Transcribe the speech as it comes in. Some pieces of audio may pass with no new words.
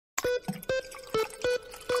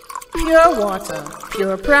Pure water,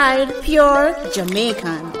 pure pride, pure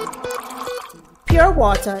Jamaican. Pure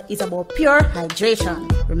water is about pure hydration.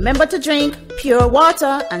 Remember to drink pure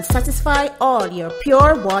water and satisfy all your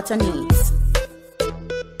pure water needs.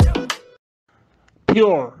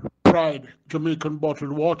 Pure Pride Jamaican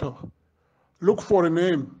bottled water. Look for the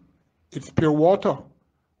name. It's pure water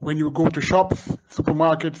when you go to shops,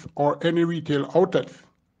 supermarkets, or any retail outlets.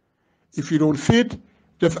 If you don't see it,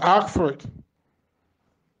 just ask for it.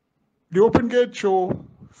 The Open Gate Show,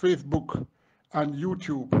 Facebook, and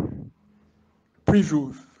YouTube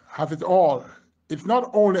previews have it all. It's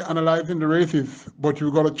not only analyzing the races, but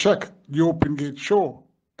you got to check the Open Gate Show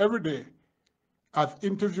every day, as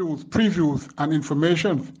interviews, previews, and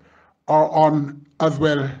information are on, as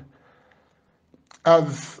well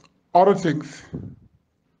as other things.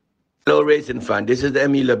 Hello, racing fan. This is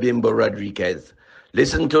Emilio Bimbo Rodriguez.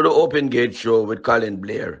 Listen to the Open Gate Show with Colin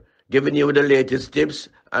Blair, giving you the latest tips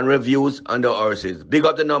and reviews on the horses. Big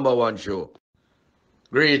up the #1 show.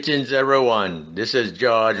 Greetings, everyone. This is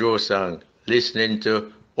George Osang, listening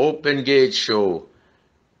to Open Gate Show.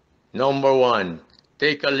 #1.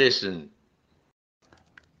 Take a listen.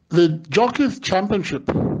 The Jockeys Championship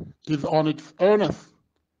is on its earnest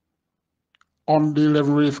on the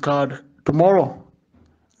 11 race card tomorrow.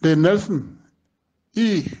 Dane Nelson,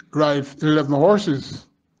 he rides 11 horses.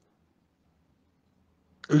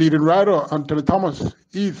 Leading rider, Anthony Thomas,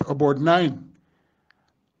 he's aboard 9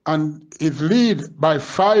 and is lead by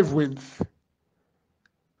 5 wins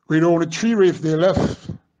with only 3 race days left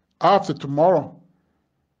after tomorrow.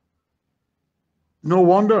 No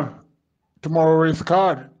wonder tomorrow race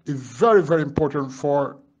card is very, very important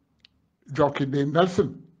for jockey Dane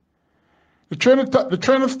Nelson. The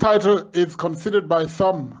trainer's title is considered by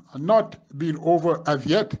some not being over as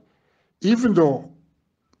yet, even though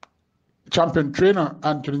champion trainer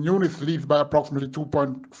Anthony Nunes leads by approximately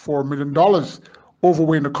 $2.4 million over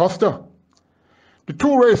Wayne Acosta. The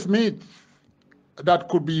 2 race meets that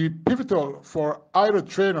could be pivotal for either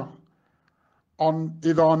trainer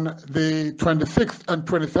is on the 26th and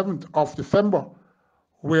 27th of December,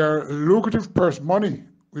 where lucrative purse money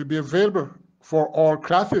will be available for all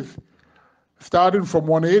classes, starting from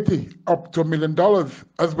 $180 up to $1 million,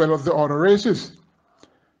 as well as the other races.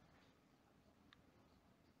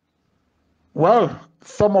 Well,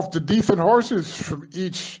 some of the decent horses from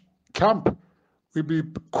each camp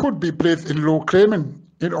could be placed in low claiming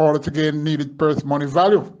in order to gain needed purse money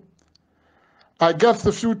value. I guess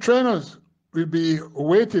a few trainers will be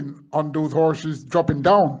waiting on those horses dropping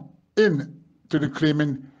down into the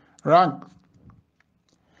claiming ranks.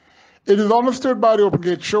 It is understood by the Open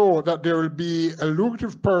Gate Show that there will be a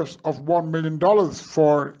lucrative purse of $1 million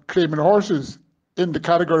for claiming horses in the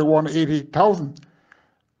category 180,000,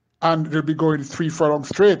 and they'll be going 3 furlongs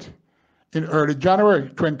straight in early January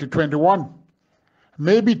 2021.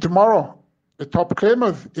 Maybe tomorrow, the top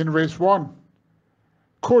claimers in race 1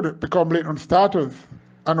 could become late on starters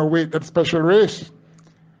and await that special race.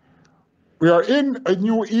 We are in a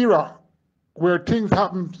new era where things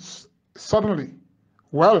happen suddenly.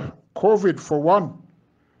 Well, COVID for one,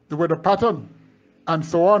 the weather pattern, and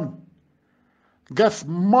so on. Guess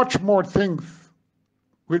much more things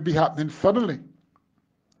will be happening suddenly.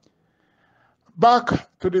 Back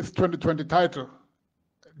to this 2020 title,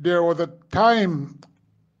 there was a time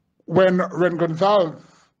when Ren Gonzalez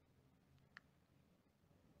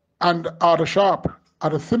and Arthur Sharp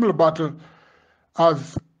had a similar battle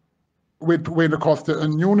as with Wayne Acosta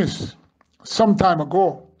and Nunes some time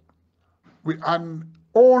ago. And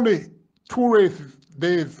only 2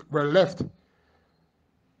 days were left.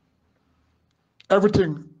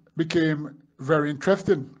 Everything became very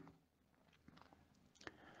interesting.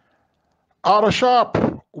 Arthur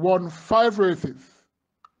Sharp won 5 races,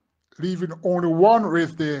 leaving only 1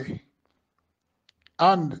 race day,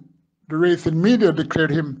 and the racing media declared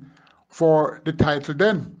him for the title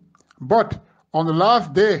then. But on the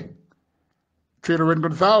last day, trainer Ren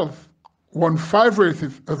Gonzalez won 5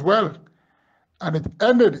 races as well, and it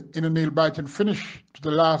ended in a nail-biting finish to the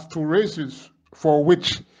last 2 races, for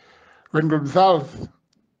which Ren Gonzalez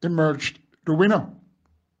emerged the winner.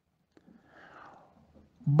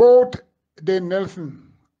 Both Dane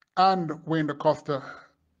Nelson and Wayne Acosta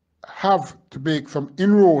have to make some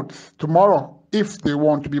inroads tomorrow if they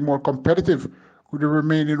want to be more competitive with the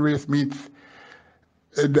remaining race meets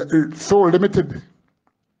so limited.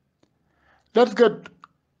 Let's get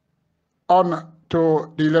on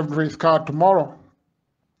to the 11th race card tomorrow.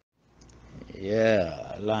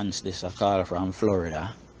 Yeah, Lance, this is a call from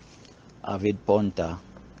Florida. Avid punter,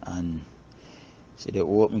 and see the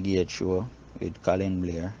Open Gate Show with Colin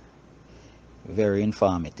Blair. Very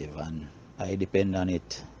informative, and I depend on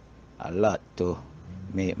it a lot to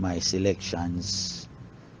make my selections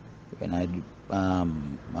when I do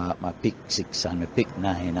my pick 6 and my pick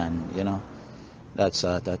 9 and that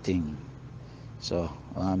sort of thing. So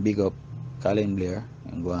big up Colin Blair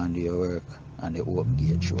and go and do your work on the Open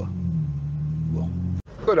Gate show. Boom.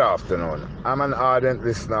 Good afternoon. I'm an ardent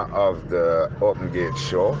listener of the Open Gate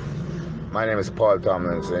show. My name is Paul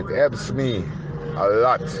Tomlinson. It helps me a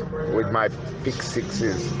lot with my pick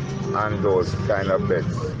 6s and those kind of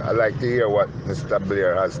bets. I like to hear what Mr.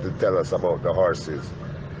 Blair has to tell us about the horses.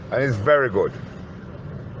 And it's very good.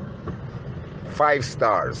 5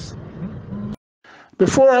 stars.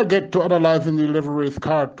 Before I get to analyzing the 11 race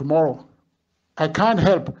card tomorrow, I can't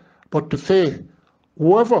help but to say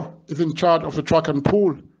whoever is in charge of the track and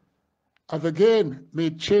pool has again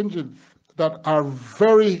made changes that are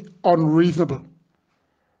very unreasonable.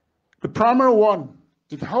 The primary one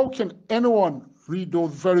is, how can anyone read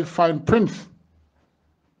those very fine prints?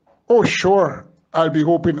 Oh sure, I'll be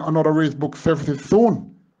hoping another race book surfaces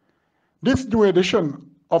soon. This new edition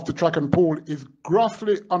of the track and pool is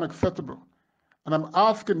grossly unacceptable, and I'm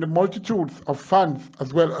asking the multitudes of fans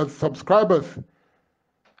as well as subscribers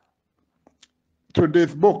to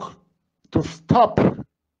this book to stop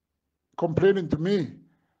complaining to me,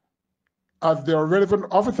 as there are relevant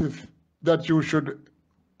offices that you should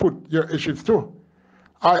put your issues to.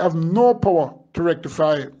 I have no power to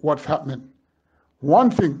rectify what's happening.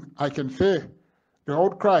 One thing I can say, the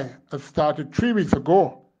outcry has started 3 weeks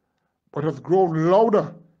ago, but has grown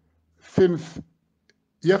louder since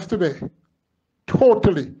yesterday.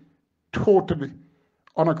 Totally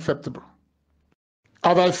unacceptable.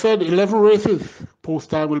 As I said, 11 races, post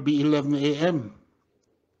time will be 11 a.m.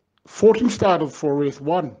 14 starters for race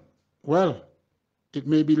 1. Well, it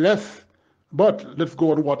may be less, but let's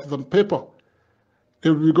go on what is on paper. They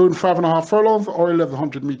will be going 5.5 furlongs or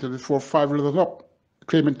 1,100 meters. It's for 5 letters up.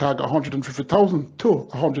 Claiming tag 150,000 to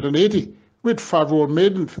 180, with 5-year-old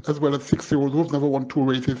maidens as well as 6-year-olds who've never won 2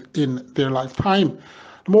 races in their lifetime.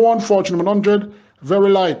 Number 1, Fortune 100, very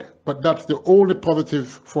light, but that's the only positive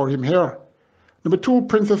for him here. Number 2,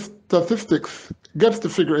 Princess Statistics, gets the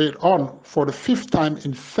figure 8 on for the 5th time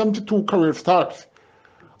in 72 career starts,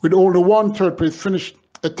 with only 1 third-place finish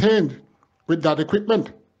attained with that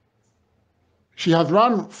equipment. She has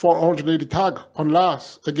run for 180 tag on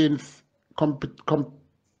last against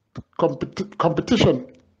competition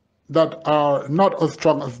that are not as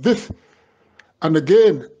strong as this, and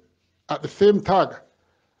again at the same tag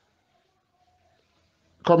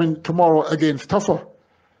coming tomorrow against tougher.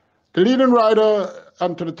 The leading rider,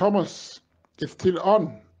 Anthony Thomas, is still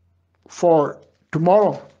on for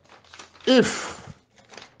tomorrow if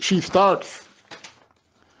she starts.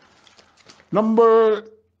 Number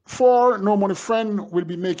 4, No Money Friend, will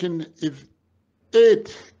be making his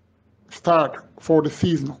 8th start for the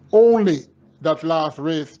season. Only that last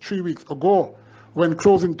race 3 weeks ago, when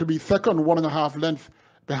closing to be second, 1.5 lengths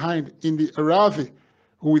behind Indy Arazi,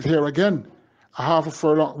 who is here again, half a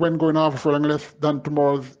furlong, when going half a furlong less than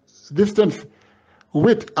tomorrow's distance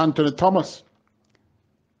with Anthony Thomas.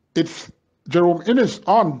 It's Jerome Innes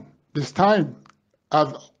on this time,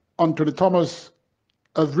 as Anthony Thomas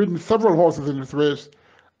has ridden several horses in this race,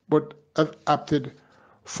 but has opted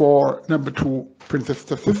for number 2, Princess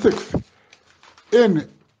Statistics, in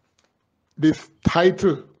this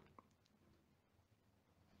title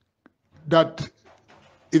that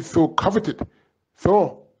is so coveted.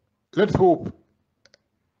 So let's hope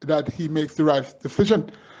that he makes the right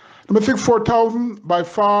decision. Number 6, 4,000, by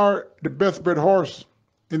far the best bred horse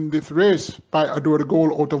in this race by Adore the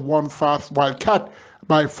Goal out of 1 Fast Wildcat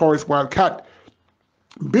by Forest Wildcat.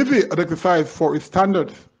 Busy at exercise for its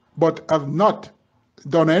standards, but has not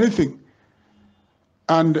done anything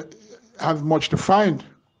and has much to find.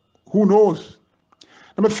 Who knows?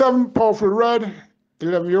 Number 7, Powerful Red,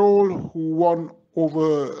 11-year-old who won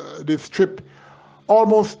over this trip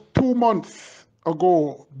almost 2 months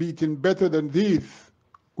ago, beating better than these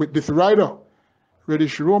with this rider,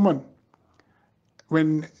 Reddish Roman,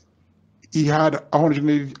 when he had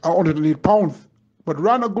 108 pounds, but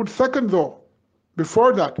ran a good second though,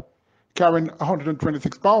 before that, carrying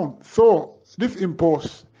 126 pounds. So this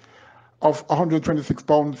impulse of 126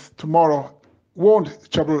 pounds tomorrow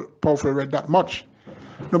won't trouble Powerful Red that much.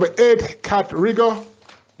 Number 8, Cat Rigger,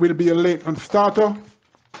 will be a late run starter.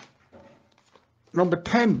 Number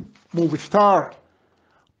 10, Movie Star,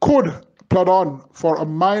 could plod on for a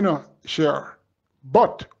minor share,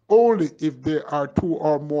 but only if there are 2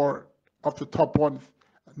 or more of the top ones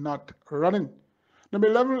not running. Number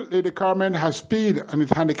 11, Lady Carmen, has speed and is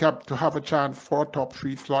handicapped to have a chance for a top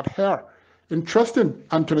 3 slot here. Interesting,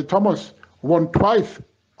 Anthony Thomas won twice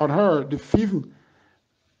on her this season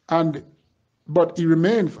but he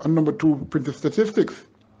remains on number 2 printed statistics.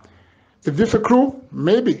 Is this a clue?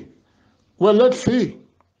 Maybe. Well, let's see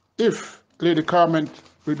if Lady Carmen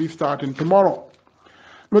will be starting tomorrow.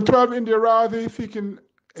 Number 12, India Razi, seeking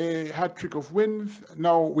a hat-trick of wins,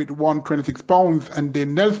 now with 126 pounds, and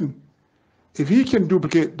Dane Nelson. If he can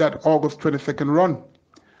duplicate that August 22nd run,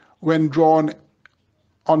 when drawn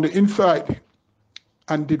on the inside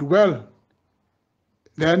and did well,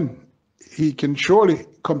 then he can surely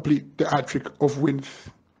complete the hat-trick of wins.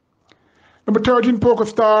 Number 13, Poker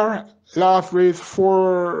Star, last race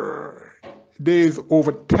 4 days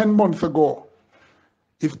over 10 months ago,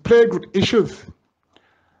 is plagued with issues.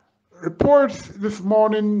 Reports this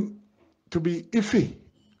morning to be iffy,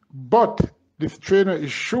 but this trainer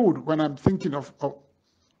is shrewd when I'm thinking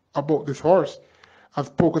about this horse, as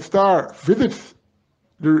Poker Star visits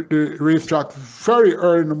the racetrack very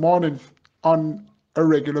early in the mornings on a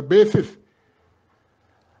regular basis.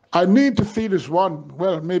 I need to see this one.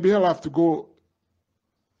 Well, maybe I'll have to go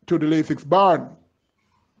to the Lasix barn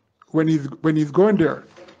when he's going there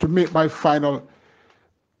to make my final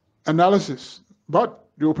analysis. But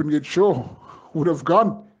the Open Gate show would have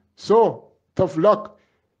gone. So tough luck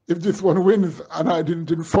if this one wins and I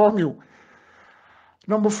didn't inform you.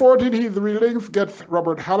 Number 14, He's the Links, gets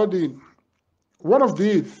Robert Halladine. One of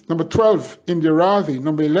these, number 12, India Razi,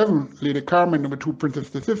 number 11, Lady Carmen, number 2, Printed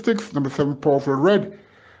Statistics, number 7, Powerful Red,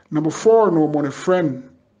 number 4, No Money Friend,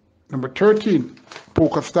 number 13,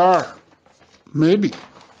 Poker Star, maybe.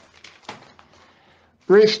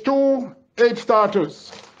 Race 2, 8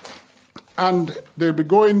 starters, and they'll be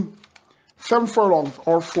going 7 furlongs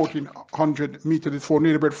or 1,400 meters. It's 4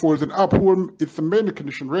 native-bred foals and up. It's the main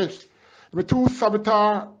condition race. Number 2,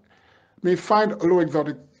 Savitar may find a low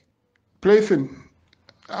exotic placing.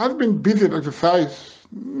 Has been busy at exercise,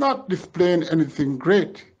 not displaying anything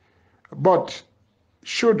great, but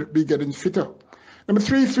should be getting fitter. Number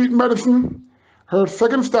 3, Sweet Medicine. Her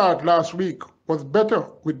second start last week was better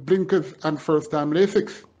with blinkers and first-time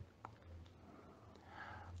Lasix.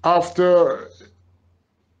 After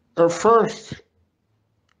her first,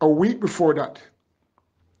 a week before that,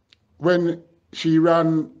 when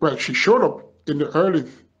she showed up in the early.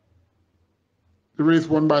 The race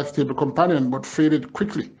won by a stable companion, but faded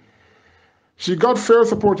quickly. She got fair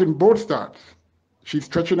support in both starts. She's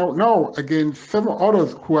stretching out now against 7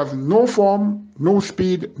 others who have no form, no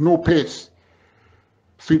speed, no pace.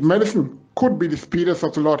 Sweet Medicine could be the speediest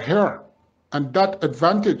of the lot here, and that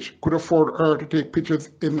advantage could afford her to take pictures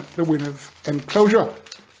in the winner's enclosure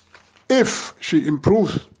if she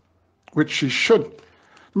improves, which she should.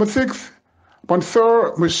 Number 6,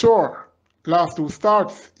 Monsieur Monsieur. Last 2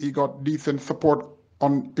 starts, he got decent support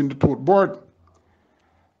in the tote board.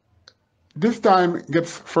 This time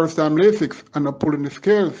gets first-time Lasix and a pull in the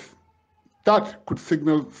scales. That could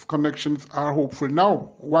signal connections are hopeful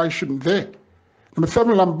now. Why shouldn't they? Number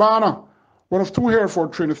 7, Lambana, one of 2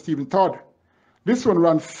 Hereford trainer Stephen Todd. This one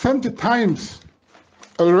ran 70 times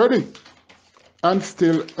already and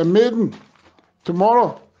still a maiden.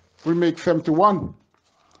 Tomorrow will make 71.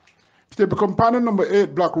 Stable companion number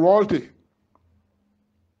 8, Black Royalty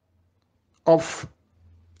of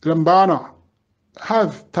Lambana,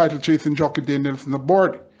 has title chasing jockey Dane Nelson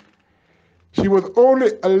aboard. She was only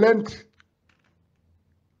a length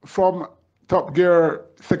from Top Gear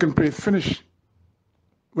second place finish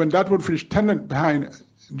when that one finished 10 lengths behind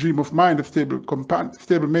Dream of Mine, the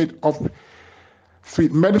stable mate of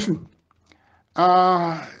Sweet Medicine.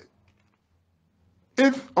 If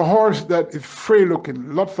a horse that is frail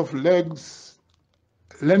looking, lots of legs,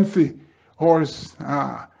 lengthy horse,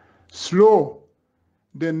 slow,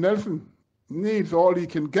 then Nelson needs all he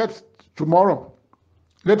can get tomorrow.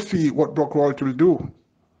 Let's see what Brock Royalty will do.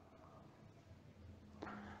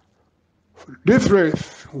 This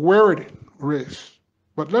race, weird race,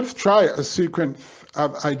 but let's try a sequence.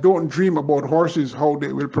 I don't dream about horses, how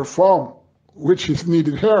they will perform, which is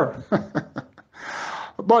needed here.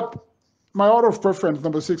 But my order of preference,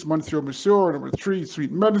 number 6, Monsieur Monsieur, number 3,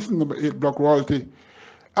 Sweet Medicine, number 8, Block Royalty,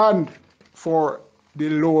 and for the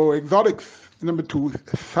lower exotics, number 2,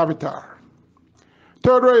 Savitar.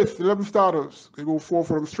 Third race, 11 starters. They go 4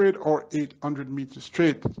 for them straight or 800 meters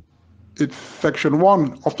straight. It's section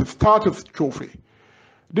 1 of the starters trophy.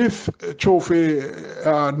 This trophy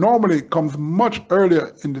normally comes much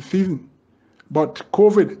earlier in the season, but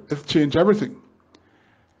COVID has changed everything.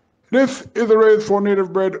 This is a race for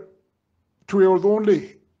native bred 2-year-olds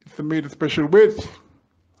only. It's made a special weight.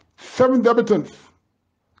 7 debutants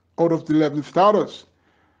out of the 11 starters.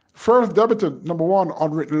 First debutant, number 1,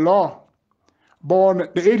 Unwritten Law. Born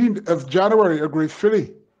the 18th of January, a great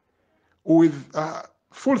filly, who is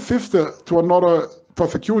full sister to another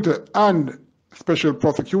prosecutor and special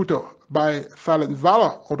prosecutor by Silent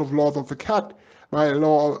Valor out of Laws of the Cat, by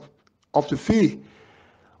Law of the Sea.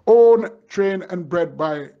 Owned, trained and bred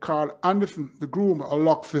by Carl Anderson, the groom, or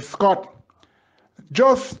Loxley Scott.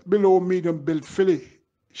 Just below medium-built filly,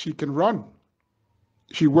 she can run.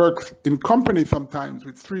 She works in company sometimes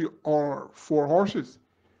with 3 or 4 horses.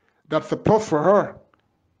 That's a plus for her.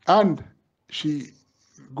 And she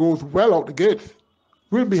goes well out the gates.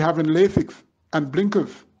 We'll be having LASIKs and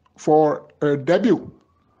blinkers for her debut.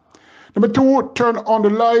 Number 2, Turn on the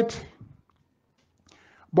Light.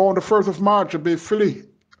 Born the 1st of March, a bay filly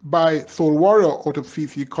by Soul Warrior out of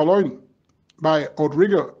CC Cologne, by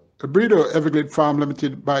Outrigger, a breeder, Everglade Farm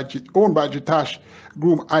Limited, owned by Jitash,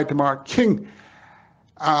 groom Itamar King.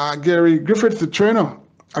 Gary Griffiths, the trainer,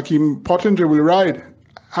 Akeem Pottinger will ride.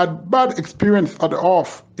 Had bad experience at the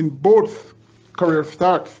off in both career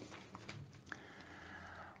starts.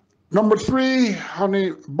 Number 3,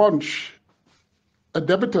 Honey Bunch, a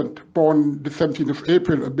debutant, born the 17th of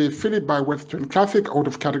April, a bay filly by Western Classic out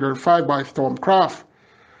of Category 5 by Stormcraft.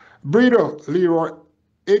 Breeder, Leroy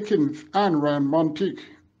Akins and Ryan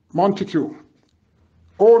Montague.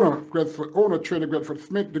 Owner, trainer Gredford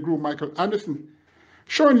Smith, the groom Michael Anderson.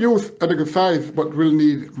 Showing youth at a good size, but will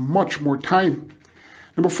need much more time.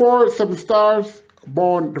 Number 4, 7 Stars,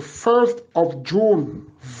 born the 1st of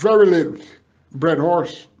June, very late, bred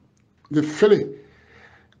horse. The filly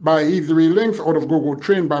by Easy Links out of Go-Go,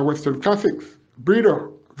 trained by Western Classics. Breeder,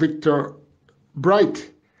 Victor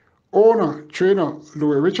Bright. Owner, trainer,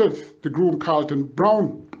 Louis Richards. The groom, Carlton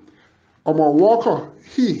Brown. Omar Walker,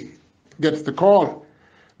 he gets the call.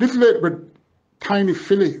 This late but tiny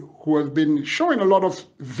filly who has been showing a lot of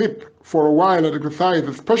zip for a while at the size,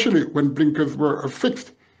 especially when blinkers were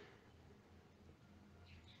affixed.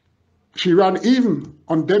 She ran even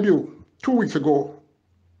on debut 2 weeks ago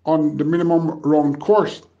on the minimum round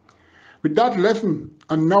course. With that lesson,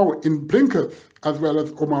 and now in blinkers, as well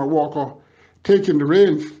as Omar Walker taking the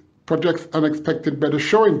reins, projects unexpected better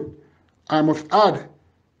showing. I must add,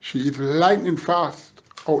 she is lightning fast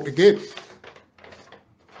out the gates.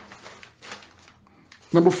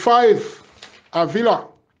 Number 5, Avila.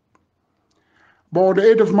 Born the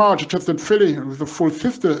 8th of March, a trusted filly, was the full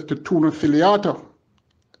sister to Tuna Ciliata.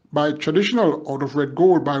 By Traditional, out of Red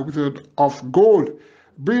Gold, by Wizard of Gold.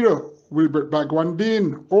 Breeder, Wilbert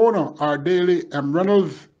Bagwandine. Owner, R. Daly, M.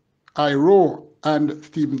 Reynolds, I. Rowe, and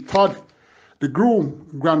Stephen Todd. The groom,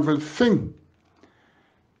 Granville Singh.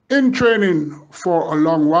 In training for a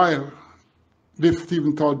long while, this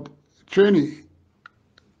Stephen Todd trainee,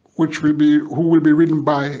 who will be ridden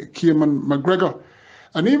by Kierman McGregor.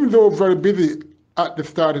 And even though very busy at the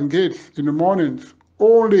starting gates in the mornings,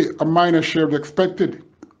 only a minor share is expected.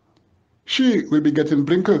 She will be getting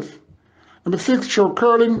blinkers. Number 6, Show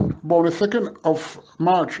Curling, born the 2nd of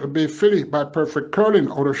March, a bay filly by Perfect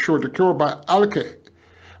Curling, out of Show to Cure by Alke.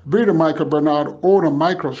 Breeder Michael Bernard, owner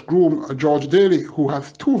Micros, groom George Daly, who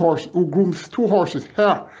grooms 2 horses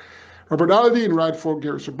here. Robert Aldine, ride for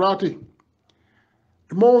Gary Sobrati.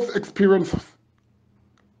 The most experienced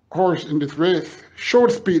horse in this race,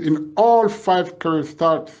 showed speed in all 5 career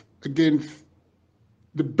starts against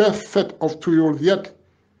the best set of 2-year-olds yet.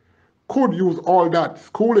 Could use all that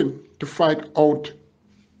schooling to fight out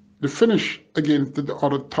the finish against the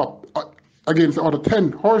other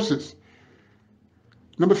 10 horses.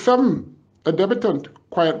 Number 7, a debutant,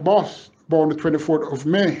 Quiet Boss, born the 24th of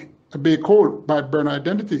May, a bay colt by Burn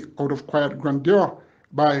Identity, out of Quiet Grandeur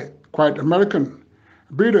by Quiet American.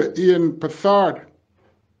 Breeder Ian Passard.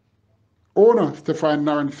 Owner Stefan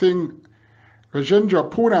Naran Singh.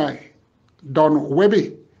 Rajendra Punai, Don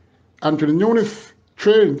Webby. Anthony Nunes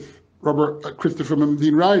trains. Robert Christopher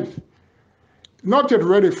Mundine rides. Not yet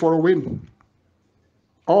ready for a win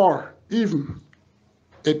or even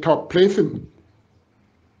a top placing,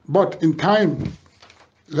 but in time.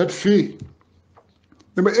 Let's see.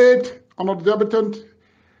 Number 8, another debutant,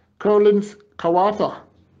 Curlin's Kawata,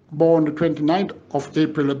 born the 29th of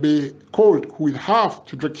April, a bay colt who is half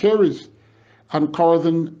to Dracarys and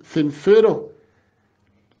Corazon Sinfedo.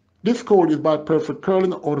 This colt is by Perfect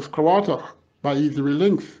Curling, out of Kawata by Easy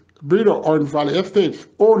Links. Breeder Orange Valley Estates.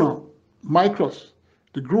 Owner Micros.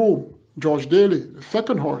 The groom George Daly, the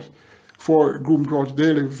 2nd horse for groom George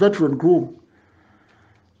Daly, veteran groom.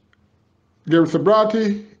 Gary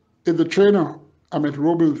Sobrati is the trainer. Amit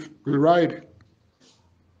Robles will ride.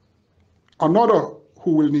 Another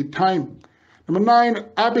who will need time. Number 9,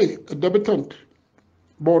 Abby, a debutant,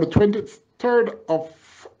 born the 23rd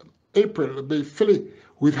of April, a bay filly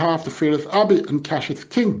with half the Fearless Abbey and Cassius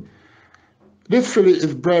King. This filly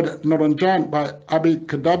is bred Northern Jan by Abby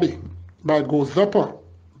Kadabi by Go Zappa.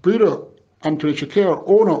 Breeder Anthony Shakir,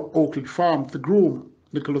 owner, Oakland Farms, the groom,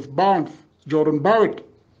 Nicholas Barnes, Jordan Barrett,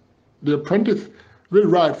 the apprentice, will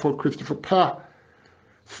ride for Christopher Parr.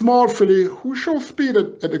 Small filly who shows speed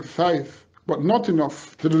at exercise, but not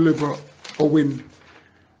enough to deliver a win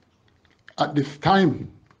at this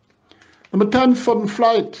time. Number 10, Sudden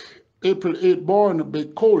Flight, April 8 born, Bay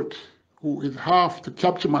Colt, who is half to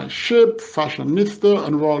Capture My Ship, Fashionista,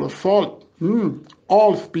 and Royal Assault.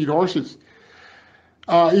 All speed horses.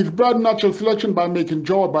 He's bred natural selection by Making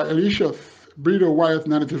Joy by Alicia's, breeder Wires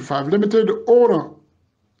 955 Limited, owner,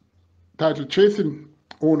 title chasing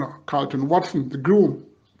owner, Carlton Watson, the groom,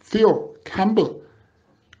 Theo Campbell,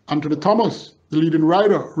 Anthony Thomas, the leading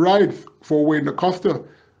rider, rides for Wayne DaCosta,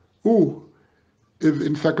 who is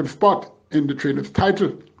in second spot in the trainer's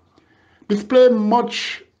title. Display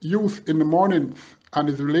much use in the mornings and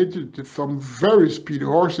is related to some very speedy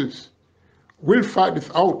horses. We'll fight this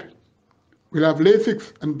out. We'll have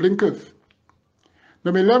Lasix and blinkers.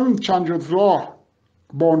 Number 11, Chandra's Law,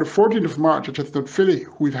 born the 14th of March at Chestnut Filly,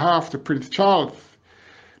 who is half to Prince Charles.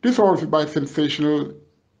 This horse is by Sensational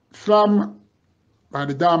Slam, by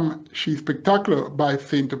the Dam She's Spectacular, by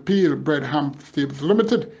Saint Appeal, Bred Ham Stables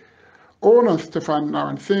Limited. Owner Stefan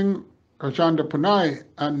Naran Singh, Rajendra Punai,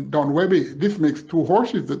 and Don Webby. This makes 2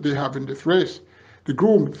 horses that they have in this race. The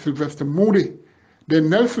groom, Sylvester Moody. Then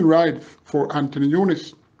Nelson rides for Anthony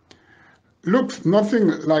Eunice. Looks nothing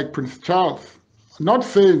like Prince Charles. Not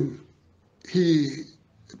saying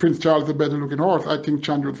Prince Charles is a better looking horse. I think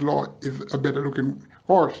Chandra's Law is a better looking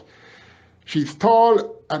horse. She's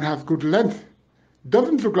tall and has good length.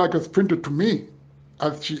 Doesn't look like a sprinter to me,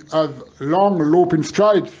 as she has long loping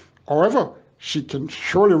strides. However, she can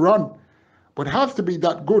surely run, but has to be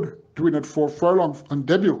that good to win at 4 furlongs on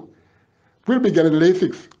debut. We'll be getting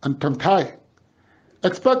Lasix and tongue tie.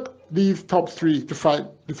 Expect these top 3 to fight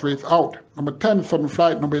this race out. Number 10, Sudden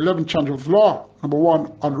Flight. Number 11, Chandra's Law. Number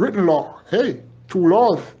 1, Unwritten Law. Hey, 2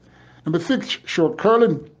 laws. Number 6, Short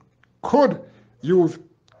Curling. Could use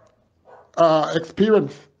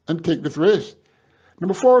experience and take this race.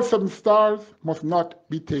 Number 4, 7 Stars, must not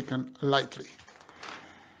be taken lightly.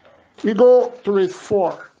 We go to race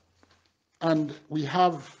 4, and we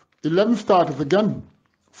have 11 starters again.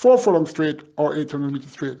 4 furlong straight or 800 meter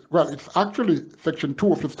straight. Well, it's actually section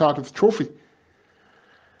 2 of the starters trophy.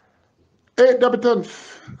 8 debutants.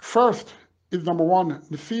 First is number 1,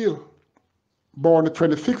 The Seal, born the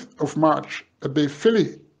 26th of March, a Bay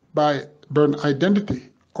filly by Burn Identity,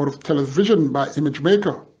 out of Television by Image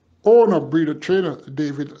Maker. Owner, breeder, trainer,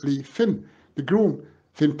 David Lee Finn. The groom,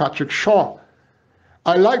 St. Patrick Shaw.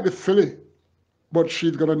 I like this filly, but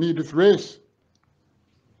she's going to need this race.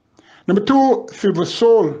 Number 2, Silver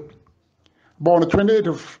Soul, born the 28th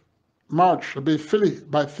of March, a Bay filly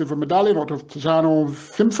by Silver Medallion out of Tejano's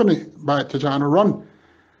Symphony by Tejano Run.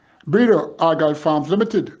 Breeder, Argyle Farms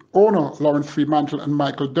Limited. Owner, Lawrence Fremantle and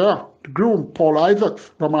Michael Durr. The groom, Paul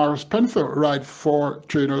Isaacs, Romaro Spencer, rides for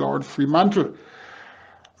trainer Lawrence Fremantle.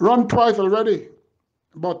 Run twice already,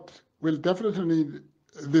 but we'll definitely need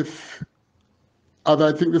this, as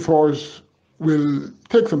I think this horse will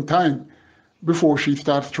take some time before she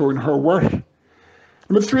starts showing her worth.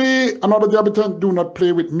 Number 3, another debutant, Do Not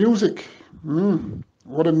Play With Music.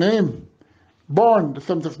 What a name. Born the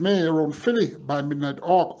 7th of May around Philly by Midnight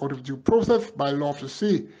Hawk, out of Due Process by Love to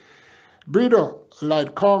See. Breeder,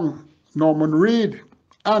 Light Kong, Norman Reed,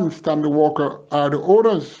 and Stanley Walker are the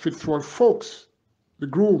owners. Fitzroy Folks, the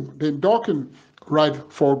groom, Dane Dawkins, rides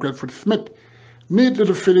for Gredford Smith. Neat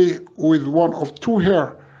little filly who is one of 2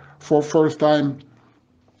 here for first time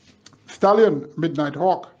stallion, Midnight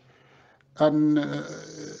Hawk. And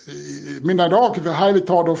Midnight Hawk is a highly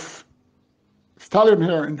thought of stallion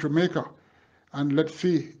here in Jamaica. And let's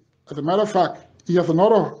see, as a matter of fact, he has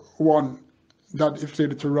another one that is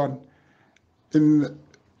slated to run in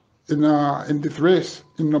this race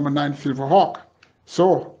in number 9, Silver Hawk.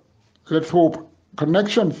 So let's hope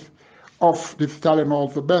connections of this stallion all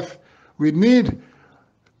the best. We need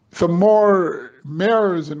some more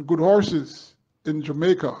mares and good horses in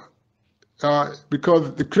Jamaica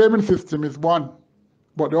because the claiming system is one,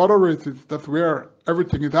 but the other races, that's where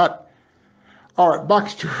everything is at. All right, back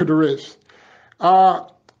to the race.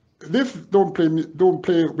 This don't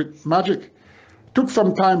play with magic. Took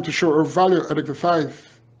some time to show her value at exercise.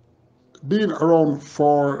 Been around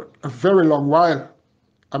for a very long while.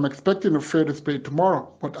 I'm expecting a fair display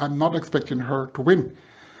tomorrow, but I'm not expecting her to win.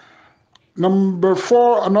 Number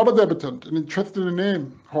 4, another debutant, an interesting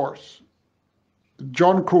name horse.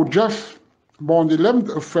 John Crow Jeff, born the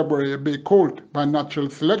 11th of February, a Bay Colt by Natural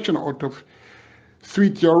Selection out of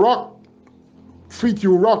Sweet You Rock,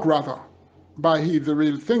 by He's the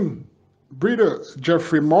Real Thing. breeder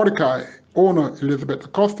Jeffrey Mordecai, owner Elizabeth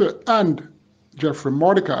Acosta, and Jeffrey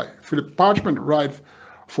Mordecai. Philip Parchment rides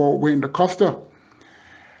for Wayne Acosta.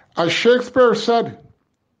 As Shakespeare said,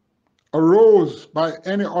 a rose by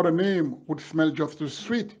any other name would smell just as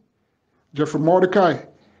sweet. Jeffrey Mordecai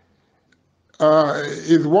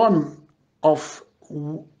is one of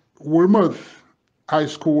Wolmer's High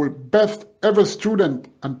School best ever student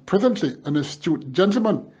and presently an astute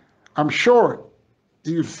gentleman. I'm sure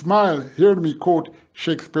he'll smile hearing me quote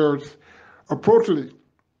Shakespeare's appropriately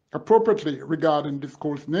regarding this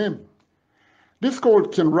colt's name. This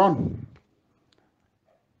colt can run.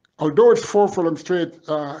 Although it's 4 furlongs straight,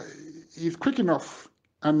 he's quick enough,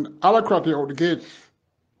 and alacrity out the gates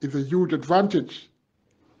is a huge advantage.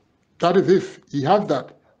 That is if he has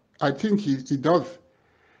that. I think he does.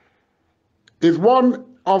 Is one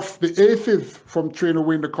of the aces from trainer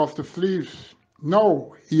Wayne Acosta's sleeves.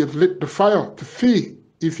 Now he has lit the fire to see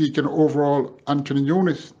if he can overhaul Anthony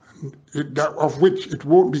Nunes, of which it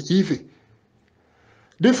won't be easy.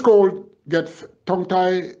 This colt gets tongue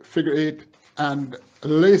tie, figure 8, and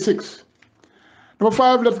Lasix. Number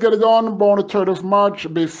 5, let's get it on. Born the 3rd of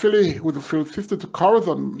March, Bay filly with a field sister to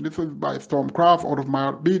Corazon. This is by Stormcraft, out of my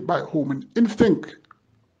heartbeat by Human Instinct.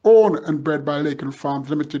 Owned and bred by Laken Farms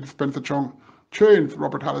Limited, Spencer Chung. Trains,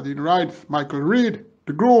 Robert Halladine rides, Michael Reed,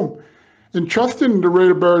 the groom. Interesting, the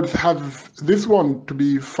Railbirds have this one to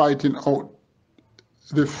be fighting out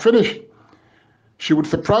the finish. She would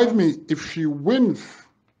surprise me if she wins.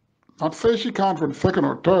 Not say she can't run 2nd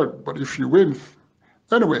or 3rd, but if she wins.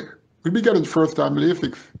 Anyway, we'll be getting first-time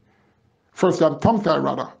Lasix. First-time tongue-tie,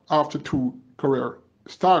 rather, after 2 career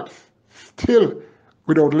starts. Still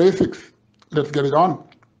without Lasix. Let's get it on.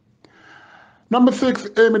 Number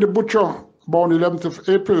 6, Amy the Butcher, born 11th of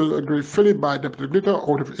April, a great filly by Deputy Glitter,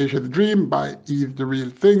 out of Asia's Dream by Eve the Real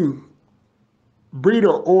Thing.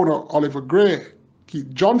 Breeder, owner, Oliver Gray.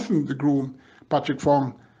 Keith Johnson, the groom, Patrick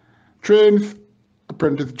Fong. Trains,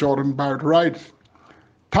 apprentice Jordan Barrett rides.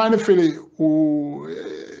 Tiny filly, who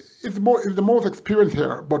is the most experienced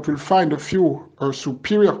here, but will find a few are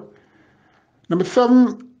superior. Number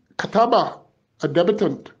 7, Kataba, a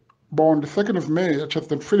debutant, born the 2nd of May, a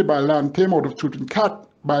Chestnut filly by Land Tame, out of Tooting Cat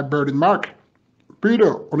by Birding Mark.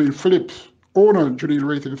 Breeder, O'Neill Phillips. Owner, Judeel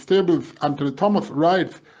Racing Stables, Anthony Thomas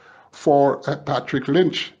rides for Patrick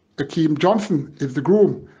Lynch. Akeem Johnson is the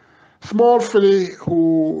groom. Small filly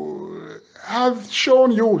who has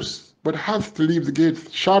shown use, but has to leave the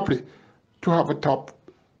gates sharply to have a top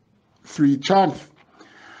 3 chance.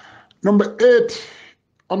 Number 8,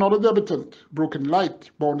 another debutant, Broken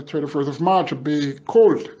Light, born the 31st of March, a Bay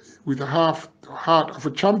Colt, with the heart of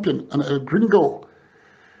a champion, and El Gringo.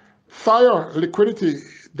 Sire, Liquidity,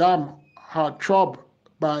 Dam, Hard Trob,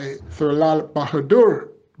 by Sir Lal Bahadur.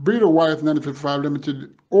 Breeder, Wise 955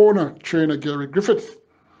 Limited. Owner, trainer Gary Griffiths.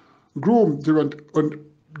 Groom, Durant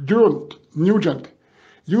Nugent.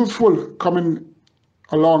 Useful coming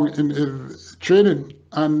along in his training,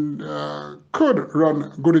 and could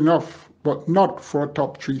run good enough, but not for a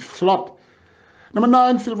top 3 slot. Number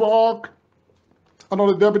 9, Silver Hawk,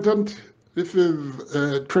 another debutant. This is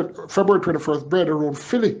February 21st bred, a road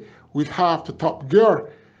filly with half the top gear.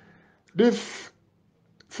 This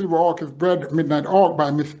Silver Hawk is bred Midnight Hawk by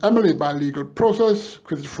Miss Emily by legal process.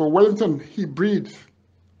 Christopher Wellington, he breeds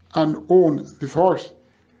and owns this horse.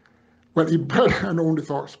 Well, he bred and owned this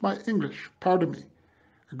horse. My English, pardon me.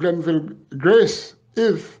 Glenville Grace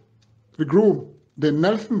is the groom. Then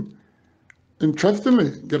Nelson,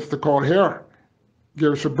 interestingly, gets the call here.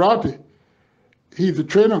 Gary Sobrati, he's the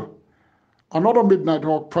trainer. Another Midnight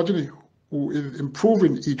Hawk progeny who is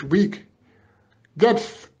improving each week,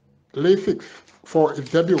 gets Lasix for his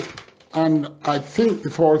debut, and I think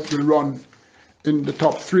this horse will run in the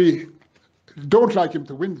top 3. Don't like him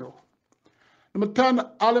to win though. Number 10,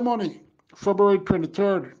 Alimony, February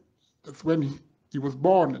 23rd. That's when he was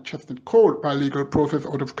born, a Chestnut Colt by legal process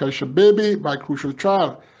out of Kaisha Baby by Crucial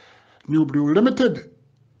Trial. New Blue Limited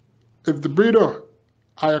is the breeder.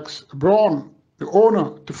 Ajax Braun, the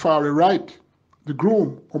owner, Tafari Wright. The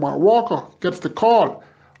groom, Omar Walker, gets the call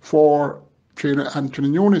for trainer Anthony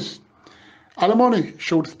Nunes. Alimony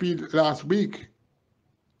showed speed last week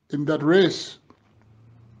in that race,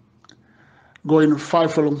 going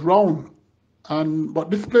 5 furlongs round, but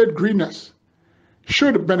displayed greenness.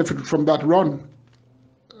 Should benefit from that run.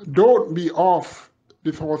 Don't be off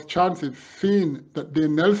this horse chances, seeing that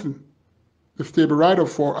Dane Nelson, the stable rider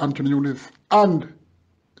for Anthony Nunes, and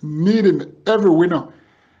needing every winner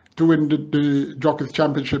to win the Jockey's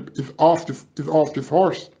Championship is off this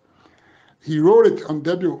horse. He rode it on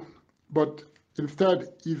debut, but instead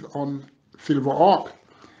he's on Silver Hawk.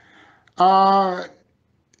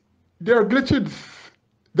 There are glitches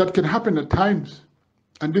that can happen at times,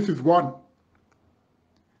 and this is one.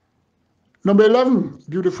 Number 11,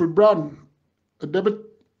 Beautiful Brand, a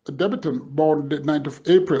debutant born the 9th of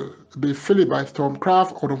April, be filly by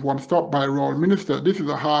Stormcraft out of one stop by Royal Minister. This is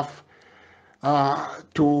a half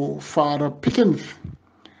to Father Pickens.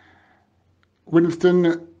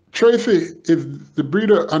 Winston Tracy is the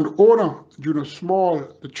breeder and owner. Juno Small,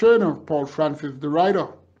 the trainer. Paul Francis, the rider.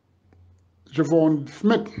 Javon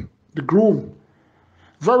Smith, the groom.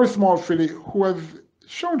 Very small filly who has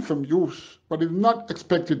shown some use, but is not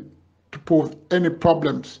expected to pose any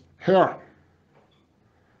problems here.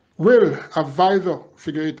 Will have visor,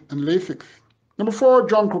 figure 8, and Lasix. Number 4,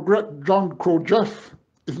 John Crow Jeff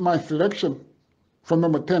is my selection. From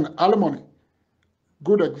number 10, Alimony,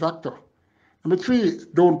 good exactor. Number 3,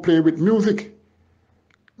 Don't Play With Music.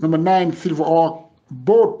 Number 9, Silver Hawk,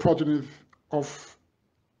 both progenies of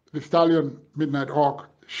the stallion Midnight Hawk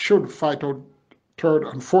should fight out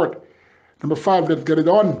 3rd and 4th. Number 5, Let's Get It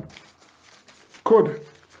On, could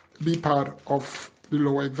be part of the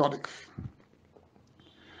lower exotics.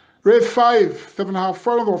 Race 5, 7.5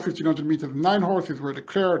 furlongs or 1,500 meters, 9 horses were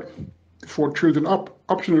declared. 4 children up.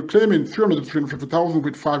 Optional claiming 300 to 350,000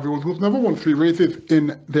 with 5-year-olds who've never won 3 races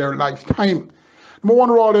in their lifetime. Number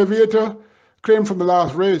 1, Royal Aviator, claimed from the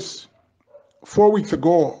last race 4 weeks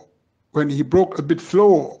ago when he broke a bit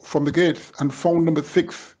slow from the gates and found number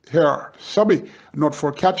 6 here, Subby, not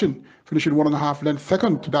for catching, finishing 1.5 lengths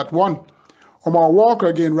second to that one. Omar Walker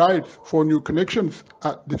again rides 4 new connections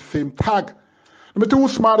at the same tag. Number 2,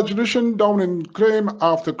 Smarter Tradition, down in claim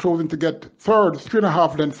after closing to get 3rd,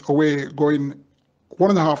 3.5 lengths away, going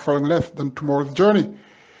 1.5 furlong less than Tomorrow's Journey.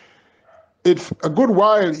 It's a good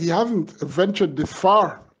while he hasn't ventured this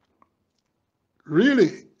far,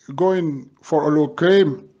 really going for a low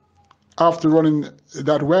claim after running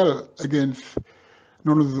that well against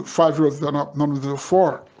none of the 5-year-olds done up, none of the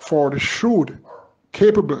 4, for the shrewd,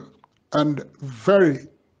 capable, and very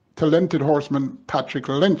talented horseman Patrick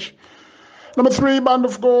Lynch. Number 3, Band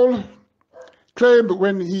of Gold, claimed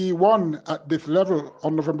when he won at this level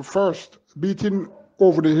on November 1st, beating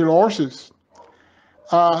over the hill horses.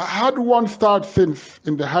 Had one start since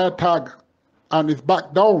in the higher tag and is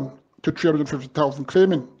back down to 350,000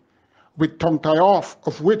 claiming with tongue tie off,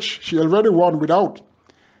 of which she already won without.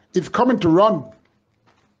 It's coming to run.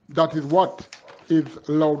 That is what is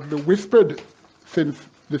loudly whispered since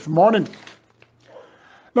this morning.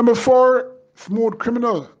 Number 4, Smooth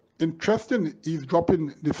Criminal. Interesting, he's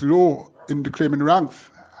dropping this low in the claiming ranks.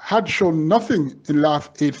 Had shown nothing in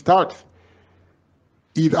last 8 starts.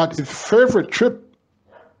 He's at his favorite trip,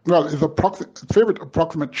 well, his favorite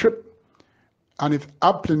approximate trip, and it's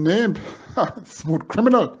aptly named Smooth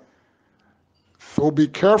Criminal. So be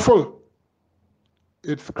careful.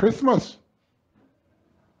 It's Christmas.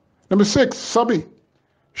 Number 6, Subby,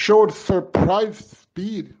 showed surprise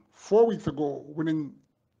speed 4 weeks ago, winning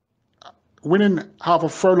half a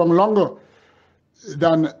furlong longer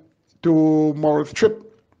than tomorrow's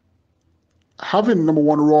trip, having number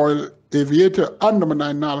 1, Royal Aviator, and number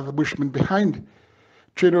 9, Nala Bushman behind.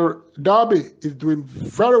 Trainer Darby is doing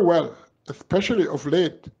very well, especially of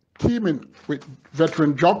late, teaming with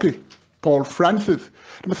veteran jockey Paul Francis.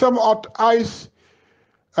 Number 7, Hot Ice,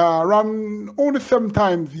 ran only 7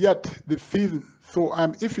 times yet this season, so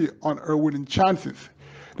I'm iffy on her winning chances.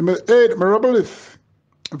 Number 8, Mirabilis,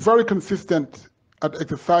 very consistent at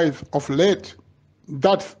exercise of late.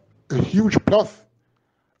 That's a huge plus.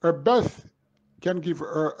 Her best can give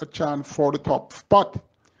her a chance for the top spot.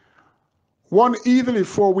 Won easily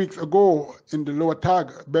 4 weeks ago in the lower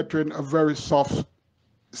tag, bettering a very soft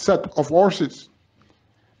set of horses.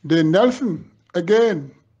 Dane Nelson,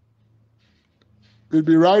 again, will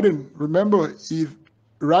be riding. Remember, he's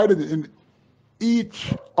riding in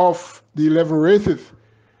each of the 11 races.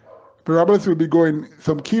 Mirabilis will be going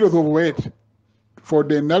some kilos overweight for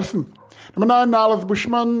Dane Nelson. Number 9, Nala's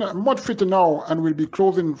Bushman, much fitter now and will be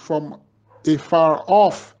closing from a far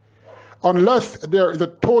off. Unless there is a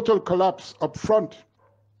total collapse up front,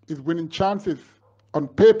 his winning chances on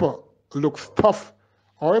paper looks tough.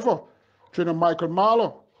 However, trainer Michael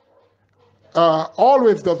Marlowe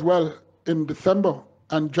always does well in December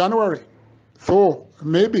and January. So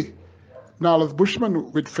maybe Nala's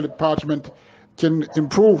Bushman with Philip Parchment can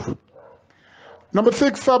improve. Number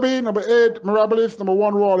 6, Sabi. Number 8, Mirabilis. Number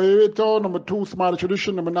 1, Royal Aviator. Number 2, Smarter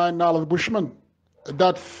Tradition. Number 9, Nala's Bushman.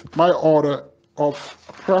 That's my order of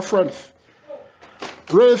preference.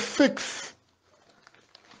 Race 6.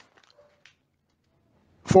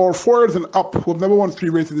 For 4 years and up who have never won 3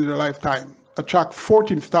 races in their lifetime. Attract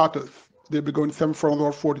 14 starters. They'll be going 7 furlongs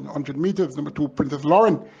or 1,400 meters. Number 2, Princess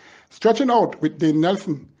Lauren. Stretching out with Dane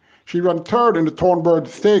Nelson. She ran third in the Thornbird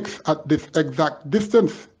Stakes at this exact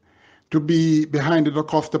distance to be behind the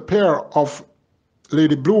Costa pair of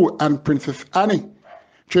Lady Blue and Princess Annie.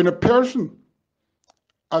 Trainer Pearson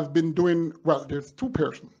has been doing, well, there's two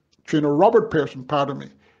Pearson. Trainer Robert Pearson, pardon me,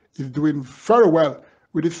 is doing very well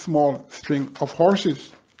with his small string of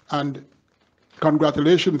horses, and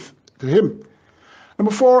congratulations to him.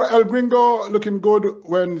 Number 4, El Gringo, looking good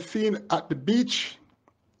when seen at the beach.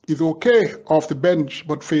 He's okay off the bench,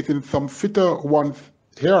 but facing some fitter ones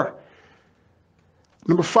here.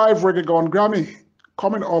 Number 5, Reggae Gone Grammy,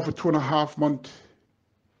 coming off a 2.5-month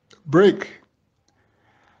break.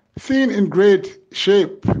 Seen in great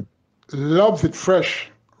shape, loves it fresh,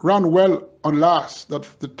 ran well on last. That's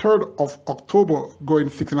the 3rd of October, going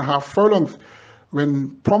 6.5 furlongs,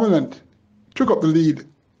 when Prominent took up the lead,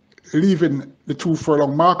 leaving the 2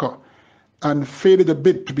 furlong marker, and faded a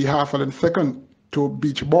bit to be half a length second to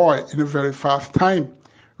Beach Boy in a very fast time.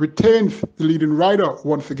 Retains the leading rider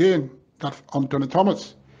once again, that's Anthony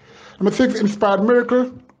Thomas. Number 6, Inspired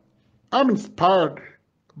Miracle. I'm inspired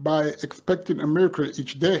by expecting a miracle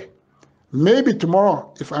each day. Maybe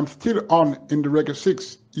tomorrow, if I'm still on in the Reggae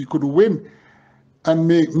 6, he could win and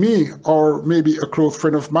make me, or maybe a close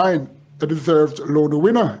friend of mine, a deserved loader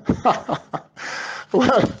winner.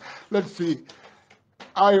 Well, let's see.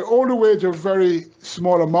 I only wager a very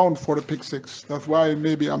small amount for the pick 6. That's why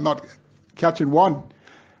maybe I'm not catching one.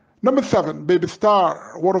 Number 7, Baby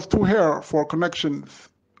Star, one of 2 here for Connections.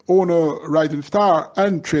 Owner Rising Star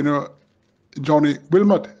and trainer Johnny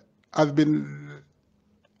Wilmot hasn't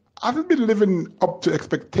been living up to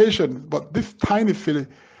expectations, but this tiny filly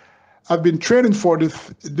has been training for this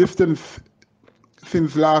distance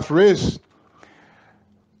since last race.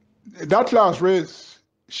 That last race,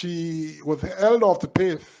 she was held off the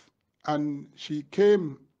pace, and she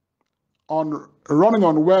came on running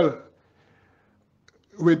on well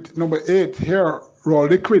with number 8 here, Raw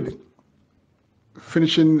Liquid,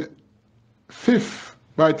 finishing 5th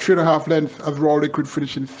by 3.5 lengths, as Raw Liquid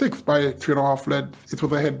finishing 6th by 3.5 lengths. It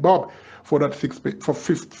was a head bob for that 5th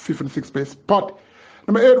and 6th place spot.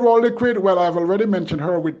 Number 8, Raw Liquid, well, I've already mentioned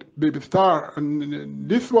her with Baby Star, and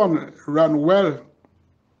this one ran well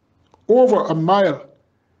over a mile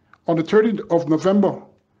on the 13th of November,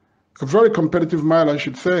 a very competitive mile, I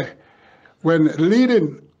should say, when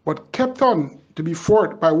leading, but kept on to be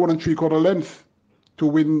fourth by 1 3/4 lengths to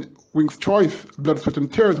win Wing's Choice. Blood, Sweat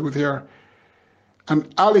and Tears was here. And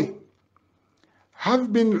Ali has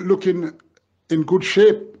been looking in good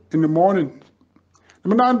shape in the morning.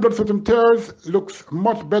 Number 9, Blood, Sweat and Tears, looks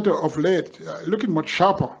much better of late, looking much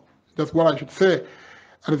sharper, that's what I should say.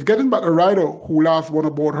 And it's getting back a rider who last won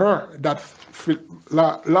aboard her,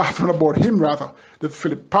 last one aboard him rather, that's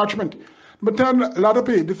Philip Parchment. Number 10,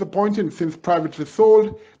 Ladapi, disappointing since privately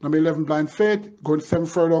sold. Number 11, Blind Faith, going 7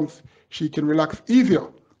 furlongs. She can relax easier.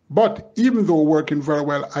 But even though working very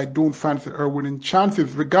well, I don't fancy her winning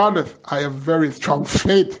chances. Regardless, I have very strong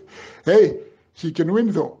faith. Hey, she can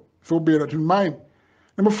win though, so bear that in mind.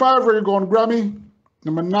 Number 5, Reggae Gone Grammy.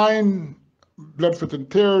 Number 9, Blood, Sweat and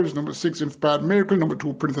Tears. Number 6, Inspired Miracle. Number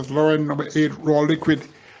 2, Princess Lauren. Number 8, Raw Liquid.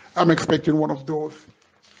 I'm expecting one of those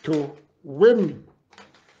to win.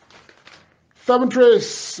 7th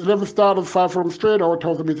race, 11th start of 5 furlong straight. Our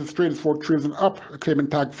 1,000 meters straight is 4 trails and up. A claim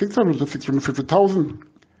and tag 600 to 650,000.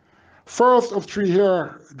 First of 3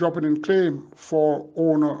 here, dropping in claim for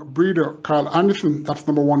owner breeder Carl Anderson. That's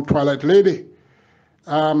number 1, Twilight Lady.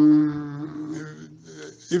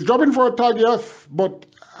 He's dropping for a tag, yes, but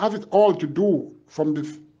has it all to do from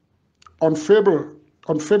this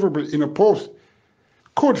unfavorable inner post.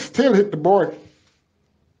 Could still hit the board.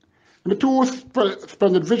 Number 2,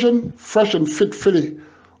 Splendid Vision, fresh and fit filly,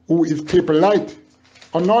 who is taper light.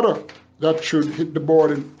 Another that should hit the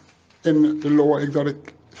board in the lower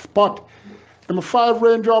exotic spot. Number 5,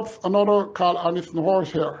 Raindrops, another Carl Anderson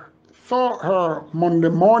horse here. Saw her Monday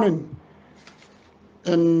morning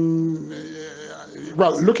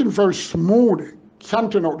looking very smooth,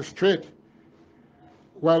 cantering out the straight.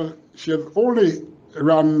 Well, she has only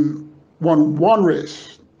won one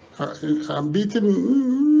race.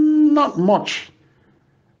 Beaten not much,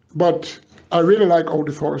 but I really like how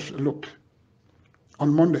this horse looked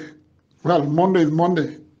on Monday. Well, Monday is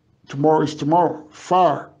Monday, tomorrow is tomorrow,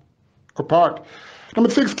 far apart. Number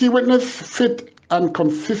 6, Key Witness, fit and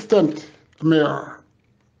consistent mare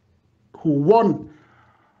who won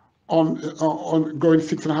on going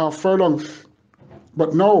 6.5 furlongs,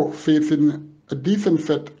 but now facing a decent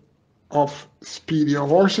set of speedier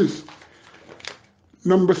horses.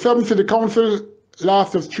 Number 7, City Council,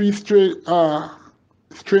 last of 3 strange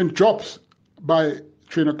drops by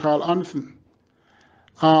trainer Carl Anderson.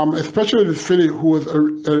 especially this filly who has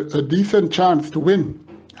a decent chance to win,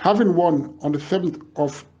 having won on the 7th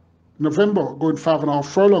of November, going 5.5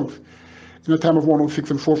 furlongs in a time of 106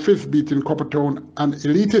 and 4/5, beating Coppertone and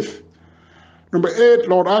Elitis. Number 8,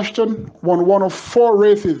 Lord Ashton, won one of 4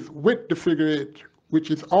 races with the figure 8, which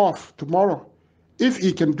is off tomorrow. If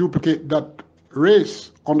he can duplicate that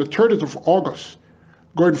race on the 30th of August,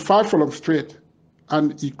 going 5 furlongs straight,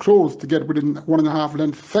 and he closed to get within 1.5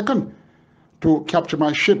 lengths second to Capture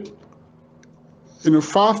My Ship in a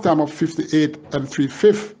fast time of 58 and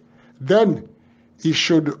 3/5, then he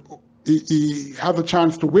has a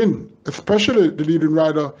chance to win, especially the leading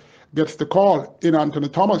rider gets the call in Anthony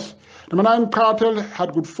Thomas. Number 9, Cartel,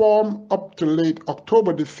 had good form up to late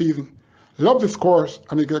October this season. Loved this course,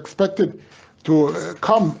 and is expected to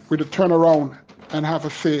come with a turnaround and have a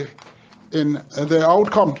say in the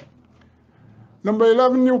outcome. Number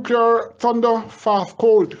 11, Nuclear Thunder, Fast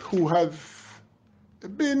Cold, who has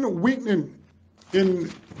been weakening in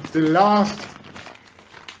the last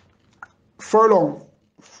furlong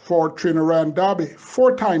for trainer Ryan Darby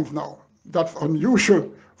 4 times now. That's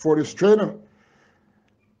unusual for this trainer.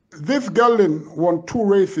 This gelding won 2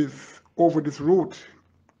 races over this route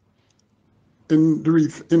in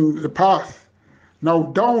the past. Now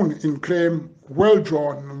down in claim, well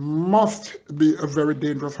drawn, must be a very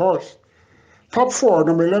dangerous horse. Top 4,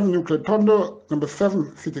 number 11, Nuclear Thunder, number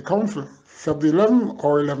 7, City Council, 7-11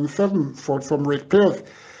 or 11-7 for some rate pairs.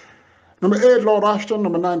 Number 8, Lord Ashton,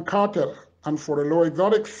 number 9, Cartel, and for the low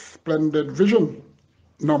exotics, Splendid Vision,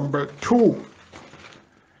 number 2.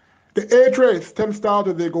 The 8th race, 10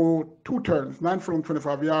 started, they go 2 turns, 9 furlong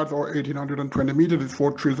 25 yards or 1,820 meters, is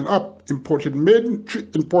 4 trails and up, imported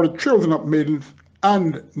trails and up maidens,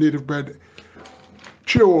 and native bred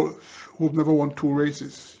trios who've never won 2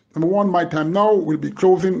 races. Number 1, My Time Now, will be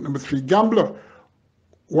closing. Number 3, Gambler,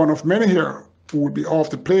 one of many here who will be off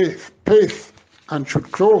the pace and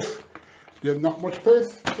should close. There's not much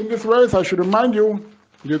pace in this race, I should remind you.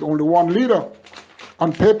 There's only 1 leader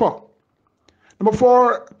on paper. Number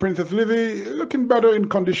 4, Princess Lizzie, looking better in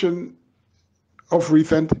condition of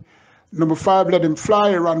recent. Number 5, Let Him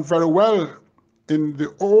Fly, ran very well in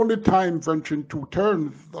the only time venturing 2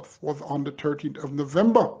 turns. That was on the 13th of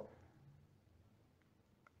November.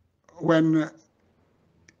 When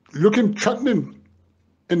looking threatening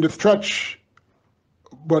in the stretch,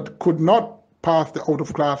 but could not pass the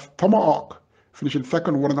out-of-class Tomahawk, finishing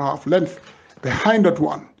second 1.5 lengths behind that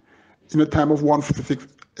one in a time of 1:56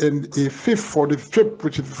 and a 5th for this trip,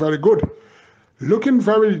 which is very good. Looking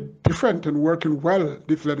very different and working well,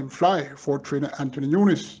 this Let Him Fly for trainer Anthony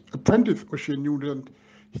Nunes, apprentice O'Shane Newland,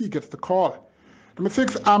 he gets the call. Number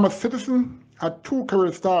 6, I'm a Citizen, had 2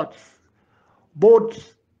 career starts, both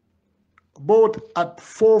at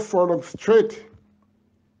 4 furlongs straight,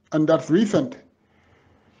 and that's recent.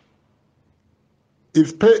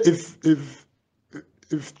 Is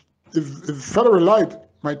Federal Light.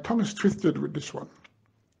 My tongue is twisted with this one,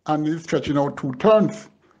 and he's stretching out 2 turns.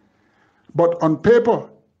 But on paper,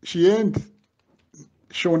 she ain't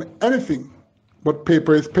shown anything, but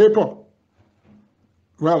paper is paper.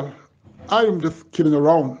 Well, I am just kidding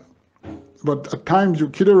around, but at times you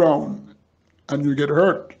kid around and you get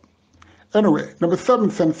hurt. Anyway, number 7,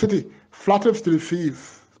 Sun City, flatters to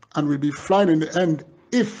deceive and will be flying in the end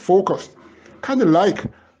if focused. Kind of like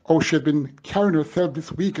how she's been carrying herself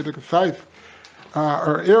this week at exercise.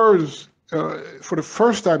 Her ears, for the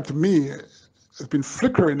first time to me, has been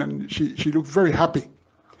flickering, and she looks very happy.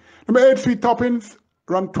 Number 8, Sweet Toppings,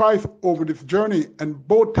 ran twice over this journey, and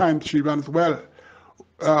both times she runs well,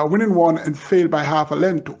 winning one and failed by half a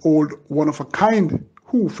length to Old One of a Kind,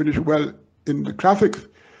 who finished well in the classics.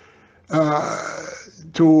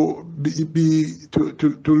 To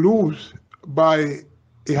lose by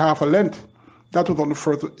a half a length. That was on the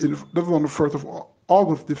 1st of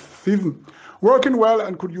August this season. Working well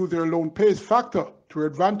and could use their lone pace factor to her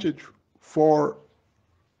advantage for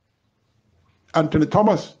Anthony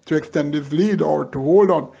Thomas to extend his lead or to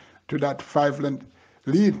hold on to that 5-length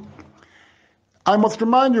lead. I must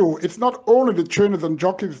remind you, it's not only the trainers and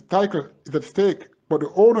jockeys' title is at stake, but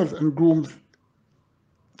the owners and grooms'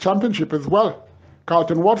 championship as well.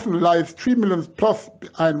 Carlton Watson lies 3 million plus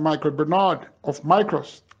behind Michael Bernard of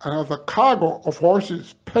Micros and has a cargo of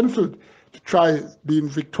horses penciled to try being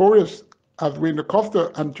victorious as Wayne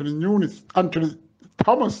Acosta, Anthony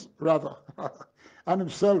Thomas rather, and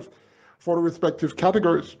himself for the respective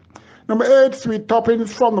categories. Number 8, Sweet Toppings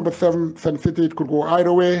from number 7, Sun City, it could go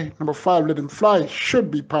either way. Number 5, Let Him Fly, should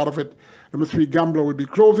be part of it. Number 3, Gambler will be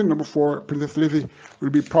closing. Number 4, Princess Lizzie will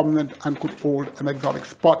be prominent and could hold an exotic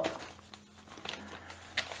spot.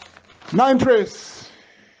 9th race,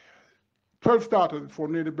 12 starters for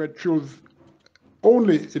native bred shows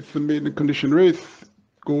only. It's the maiden condition race.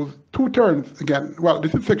 Goes 2 turns again. Well,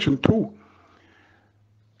 this is section 2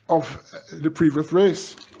 of the previous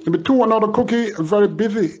race. Number 2, another cookie, very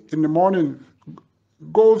busy in the morning.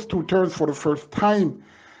 Goes 2 turns for the first time.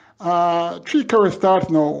 3 career starts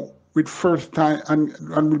now with first time and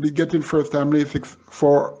will be getting first time Lasix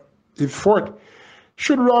for his fourth.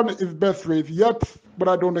 Should run his best race yet, but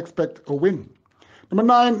I don't expect a win. Number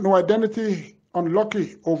 9, No Identity,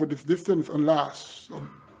 unlucky over this distance on last.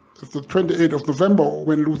 It's the 28th of November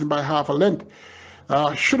when losing by half a length.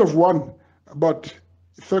 Should have won, but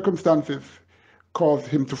circumstances caused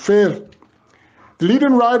him to fail. The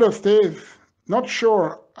leading rider stays. Not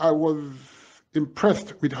sure I was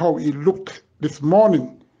impressed with how he looked this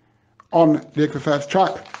morning on the exercise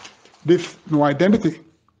track. This No Identity.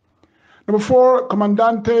 Number 4,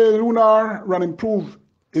 Comandante Lunar ran improved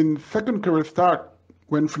in second career start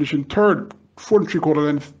when finishing third, 4 3/4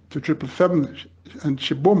 lengths to 777, and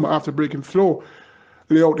Shibum after breaking slow.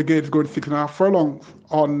 Lay out the gates going 6.5 furlongs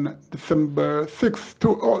on December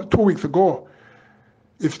 6th, 2 weeks ago.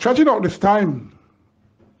 It's stretching out this time,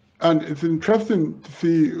 and it's interesting to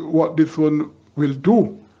see what this one will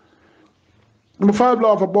do. Number 5,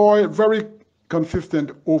 Lava Boy, very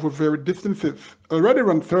consistent over varied distances. Already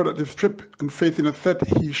run third at this trip and facing a set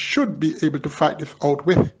he should be able to fight this out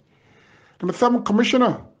with. Number 7,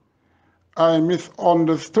 Commissioner. I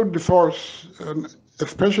misunderstood this horse, and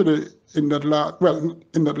especially in that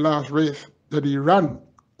last race that he ran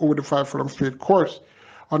over the 5 furlong straight course.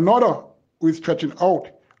 Another who is stretching out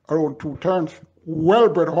around 2 turns.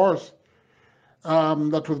 Well-bred horse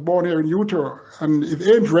that was born here in Utah and is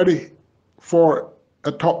aimed ready for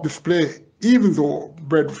a top display, even though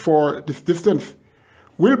bred for this distance.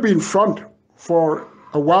 Will be in front for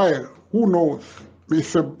a while. Who knows? May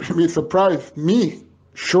surprise me,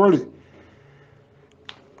 surely.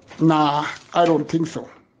 Nah, I don't think so.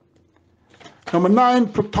 Number 9,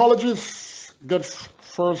 Proctologist gets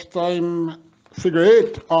first time figure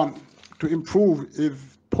 8 on to improve his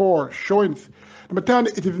poor showings. Number 10,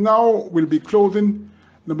 It Is Now will be closing.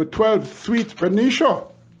 Number 12, Sweet Renisha.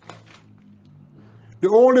 The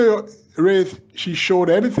only race she showed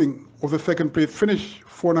anything was a second place finish,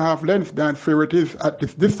 4.5 lengths behind favorite is at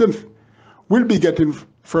this distance. Will be getting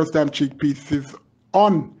first time cheek pieces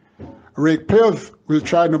on. Rake players will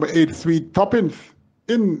try number 8, Sweet Toppings,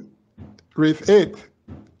 in race 8.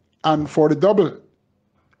 And for the double,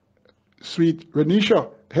 Sweet Renisha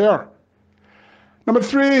here. Number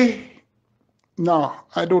 3, no,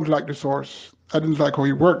 I don't like this horse. I didn't like how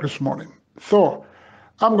he worked this morning. So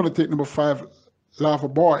I'm going to take number 5, Lava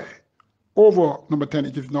Boy, over number 10,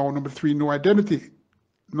 It Is Now. Number 3, No Identity.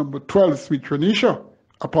 Number 12, Sweet Renisha,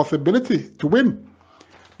 a possibility to win.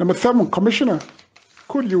 Number 7, Commissioner,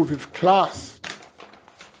 could use his class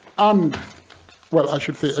and, well, I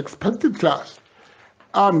should say expected class,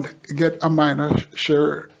 and get a minor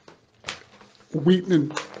share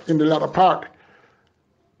weakening in the latter part.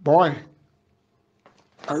 Boy,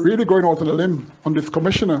 I'm really going out on a limb on this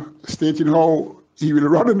Commissioner, stating how he will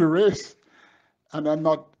run in the race, and I'm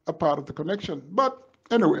not a part of the connection. But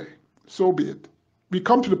anyway, so be it. We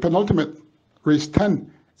come to the penultimate, race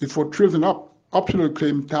 10. It's for Trills and Up. Optional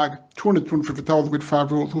claim tag, 250,000 with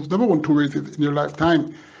 5-year-olds who've never won 2 races in their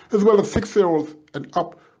lifetime, as well as 6-year-olds and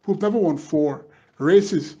up who've never won 4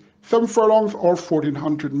 races, 7 furlongs or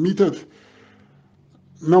 1,400 meters.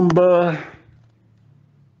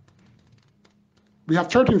 We have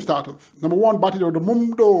 13 starters. Number 1, Batido de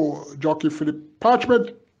Mundo, jockey Philip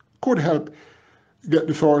Parchment, could help get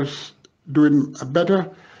this horse doing better.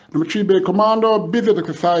 Number 3, Bay Commander, busy at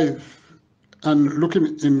exercise and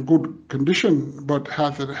looking in good condition, but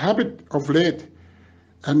has a habit of late.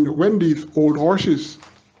 And when these old horses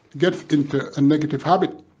get into a negative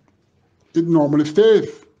habit, it normally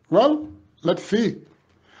stays. Well, let's see.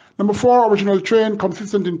 Number 4, Original Train,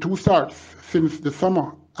 consistent in 2 starts since the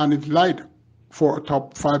summer and is light for a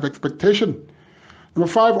top 5 expectation. Number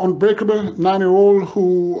 5, Unbreakable, 9-year-old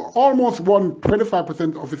who almost won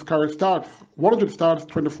 25% of his career starts, 100 starts,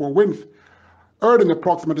 24 wins, earning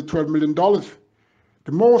approximately $12 million.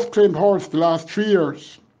 The most claimed horse the last 3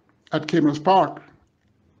 years at Caymanas Park,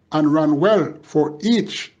 and ran well for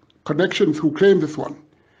each connections who claimed this one.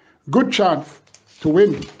 Good chance to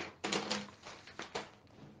win.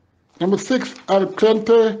 Number 6, Al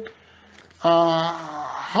Cliente.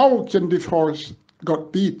 How can this horse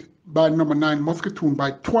got beat by number 9, Muscatoon,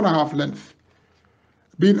 by 2.5 lengths?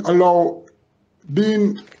 Being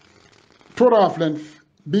 2.5 lengths,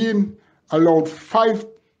 being allowed 5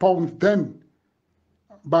 pounds then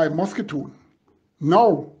by Muscatoon.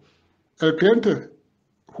 Now, El Cliente,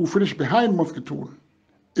 who finished behind Muscatoon,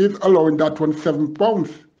 is allowing that one 7 pounds.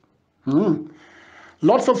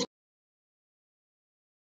 Lots of